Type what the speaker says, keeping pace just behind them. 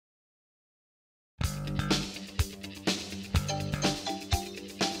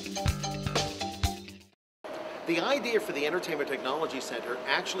The idea for the Entertainment Technology Center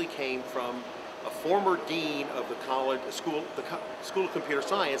actually came from a former dean of the School of Computer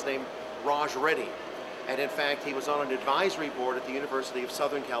Science named Raj Reddy. And in fact, he was on an advisory board at the University of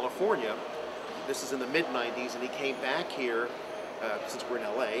Southern California. This is in the mid-90s, and he came back here, since we're in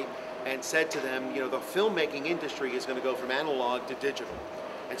LA, and said to them, you know, the filmmaking industry is going to go from analog to digital.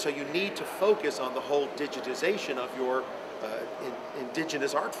 And so you need to focus on the whole digitization of your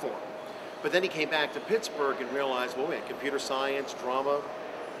indigenous art form. But then he came back to Pittsburgh and realized, well, wait, computer science, drama,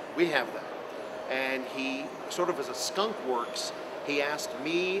 we have that. And he, sort of as a skunk works, he asked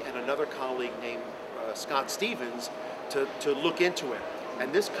me and another colleague named Scott Stevens to look into it.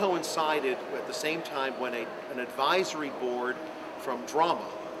 And this coincided at the same time when an advisory board from drama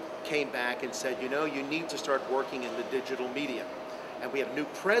came back and said, you know, you need to start working in the digital media. And we had a new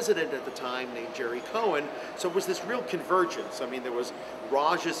president at the time named Jerry Cohen, so it was this real convergence. I mean, there was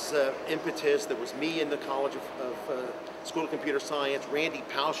Raj's impetus, there was me in the College of School of Computer Science, Randy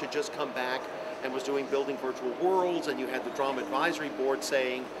Pausch had just come back and was doing Building Virtual Worlds, and you had the Drama Advisory Board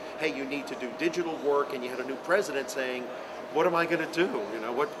saying, hey, you need to do digital work, and you had a new president saying, what am I going to do? You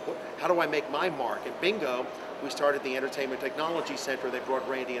know, how do I make my mark? And bingo, we started the Entertainment Technology Center. They brought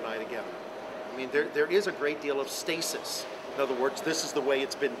Randy and I together. I mean, there is a great deal of stasis. In other words, this is the way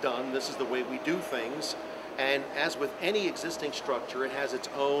it's been done, this is the way we do things, and as with any existing structure, it has its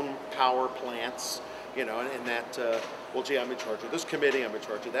own power plants, you know, and that, well, gee, I'm in charge of this committee, I'm in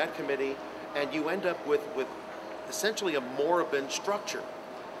charge of that committee, and you end up with essentially a moribund structure,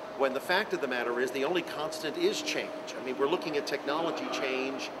 when the fact of the matter is the only constant is change. I mean, we're looking at technology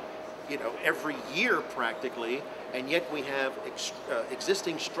change, you know, every year practically, and yet we have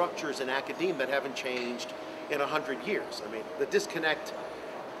existing structures in academia that haven't changed in 100 years. I mean, the disconnect,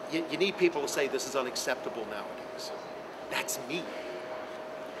 you need people to say this is unacceptable nowadays. That's me.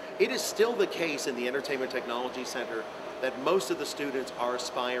 It is still the case in the Entertainment Technology Center that most of the students are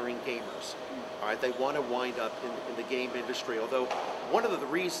aspiring gamers. All right, they want to wind up in the game industry, although one of the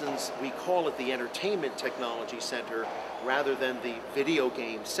reasons we call it the Entertainment Technology Center rather than the Video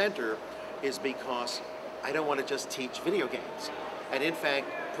Game Center is because I don't want to just teach video games. And in fact,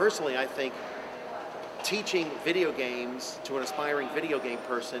 personally, I think teaching video games to an aspiring video game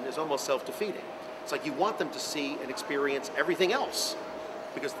person is almost self-defeating. It's like you want them to see and experience everything else,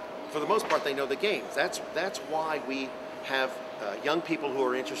 because for the most part they know the games. That's why we have young people who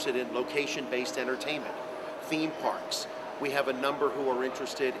are interested in location-based entertainment, theme parks. We have a number who are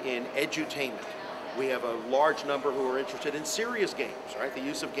interested in edutainment. We have a large number who are interested in serious games, right? The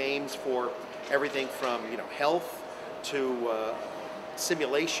use of games for everything from, you know, health to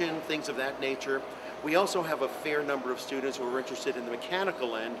simulation, things of that nature. We also have a fair number of students who are interested in the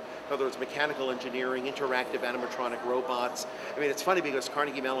mechanical end, in other words, mechanical engineering, interactive animatronic robots. I mean, it's funny because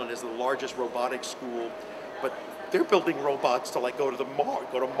Carnegie Mellon is the largest robotics school, but they're building robots to like go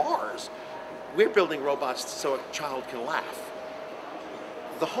to Mars. We're building robots so a child can laugh.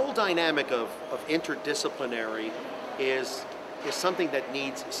 The whole dynamic of interdisciplinary is something that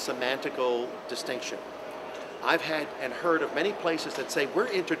needs semantical distinction. I've had and heard of many places that say we're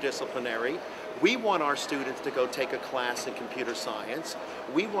interdisciplinary. We want our students to go take a class in computer science.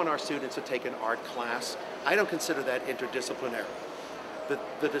 We want our students to take an art class. I don't consider that interdisciplinary.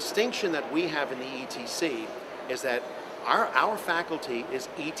 The distinction that we have in the ETC is that our faculty is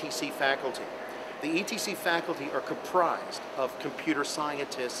ETC faculty. The ETC faculty are comprised of computer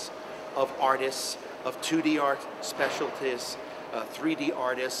scientists, of artists, of 2D art specialists, 3D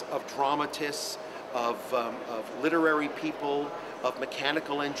artists, of dramatists, of literary people, of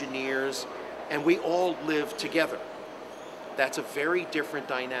mechanical engineers, and we all live together. That's a very different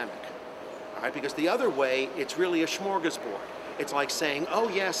dynamic, all right? Because the other way, it's really a smorgasbord. It's like saying, oh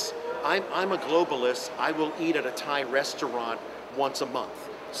yes, I'm a globalist, I will eat at a Thai restaurant once a month.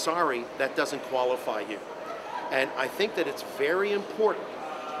 Sorry, that doesn't qualify you. And I think that it's very important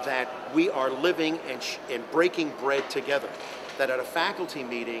that we are living and breaking bread together. That at a faculty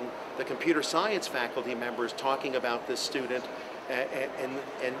meeting, the computer science faculty member is talking about this student,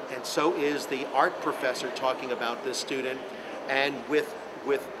 and so is the art professor talking about this student, and with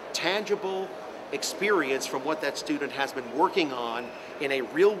tangible experience from what that student has been working on in a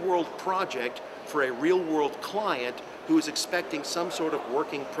real-world project for a real-world client who is expecting some sort of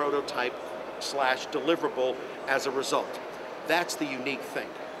working prototype / deliverable as a result. That's the unique thing.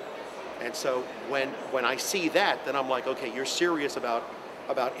 And so when I see that, then I'm like, okay, you're serious about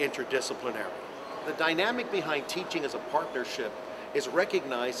interdisciplinary. The dynamic behind teaching as a partnership is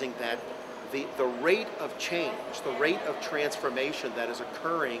recognizing that the rate of change, the rate of transformation that is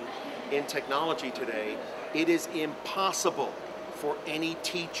occurring in technology today, it is impossible for any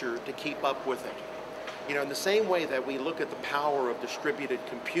teacher to keep up with it. You know, in the same way that we look at the power of distributed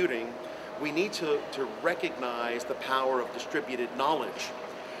computing, we need to recognize the power of distributed knowledge.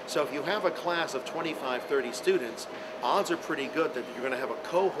 So if you have a class of 25, 30 students, odds are pretty good that you're going to have a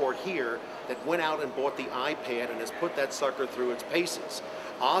cohort here that went out and bought the iPad and has put that sucker through its paces.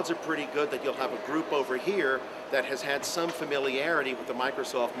 Odds are pretty good that you'll have a group over here that has had some familiarity with the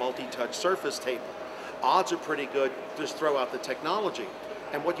Microsoft multi-touch Surface table. Odds are pretty good, just throw out the technology.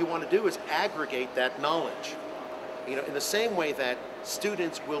 And what you want to do is aggregate that knowledge. You know, in the same way that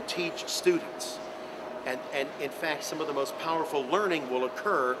students will teach students. And in fact, some of the most powerful learning will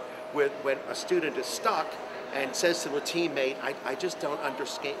occur when a student is stuck and says to a teammate, I just don't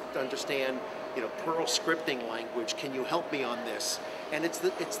understand, you know, Perl scripting language. Can you help me on this? And it's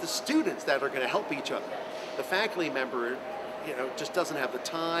the students that are going to help each other. The faculty member, you know, just doesn't have the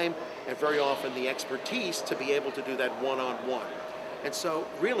time and very often the expertise to be able to do that one-on-one. And so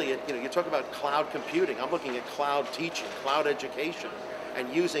really, you know, you talk about cloud computing. I'm looking at cloud teaching, cloud education, and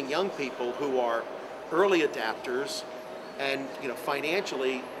using young people who are early adapters, and you know,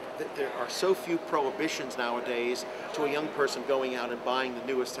 financially, there are so few prohibitions nowadays to a young person going out and buying the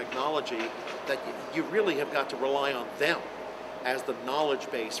newest technology that you really have got to rely on them as the knowledge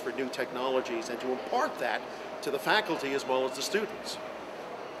base for new technologies and to impart that to the faculty as well as the students.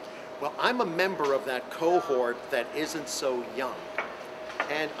 Well, I'm a member of that cohort that isn't so young.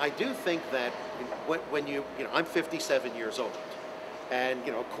 And I do think that when you know, I'm 57 years old. And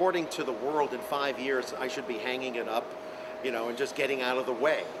you know, according to the world, in 5 years, I should be hanging it up, you know, and just getting out of the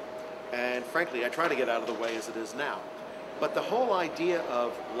way. And frankly, I try to get out of the way as it is now. But the whole idea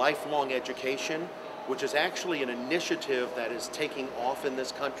of lifelong education, which is actually an initiative that is taking off in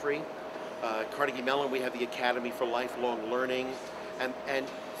this country. Carnegie Mellon, we have the Academy for Lifelong Learning. And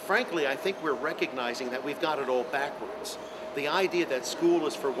frankly, I think we're recognizing that we've got it all backwards. The idea that school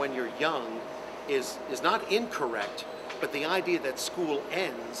is for when you're young is not incorrect, but the idea that school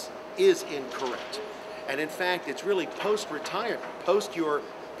ends is incorrect. And in fact, it's really post-retirement, post your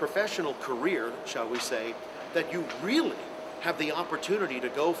professional career, shall we say, that you really have the opportunity to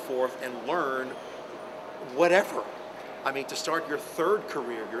go forth and learn whatever. I mean, to start your third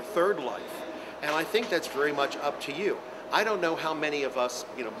career, your third life. And I think that's very much up to you. I don't know how many of us,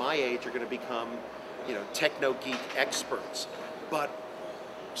 you know, my age are going to become, you know, techno-geek experts, but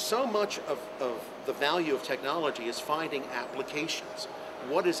so much of the value of technology is finding applications.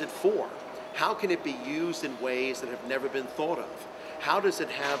 What is it for? How can it be used in ways that have never been thought of? How does it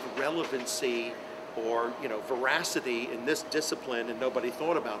have relevancy or, you know, veracity in this discipline and nobody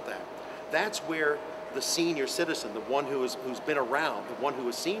thought about that? That's where the senior citizen, the one who's been around, the one who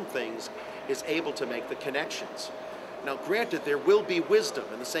has seen things, is able to make the connections. Now, granted, there will be wisdom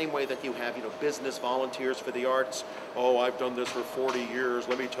in the same way that you have, you know, business volunteers for the arts. Oh, I've done this for 40 years,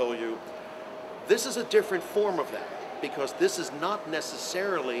 let me tell you. This is a different form of that, because this is not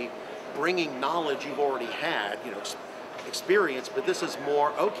necessarily bringing knowledge you've already had, you know, experience, but this is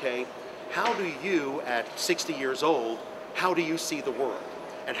more, okay, how do you, at 60 years old, how do you see the world?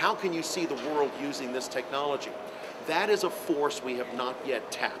 And how can you see the world using this technology? That is a force we have not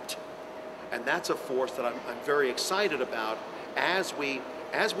yet tapped. And that's a force that I'm very excited about as we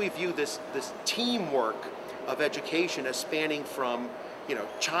view this teamwork of education as spanning from, you know,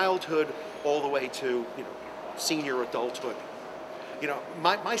 childhood all the way to, you know, senior adulthood. You know,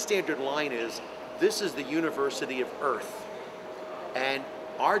 my standard line is, this is the University of Earth, and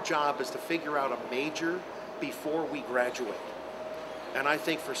our job is to figure out a major before we graduate. And I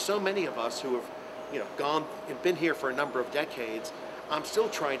think for so many of us who have, you know, gone and been here for a number of decades, I'm still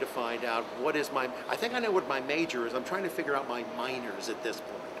trying to find out what is I think I know what my major is. I'm trying to figure out my minors at this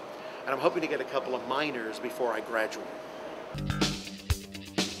point. And I'm hoping to get a couple of minors before I graduate.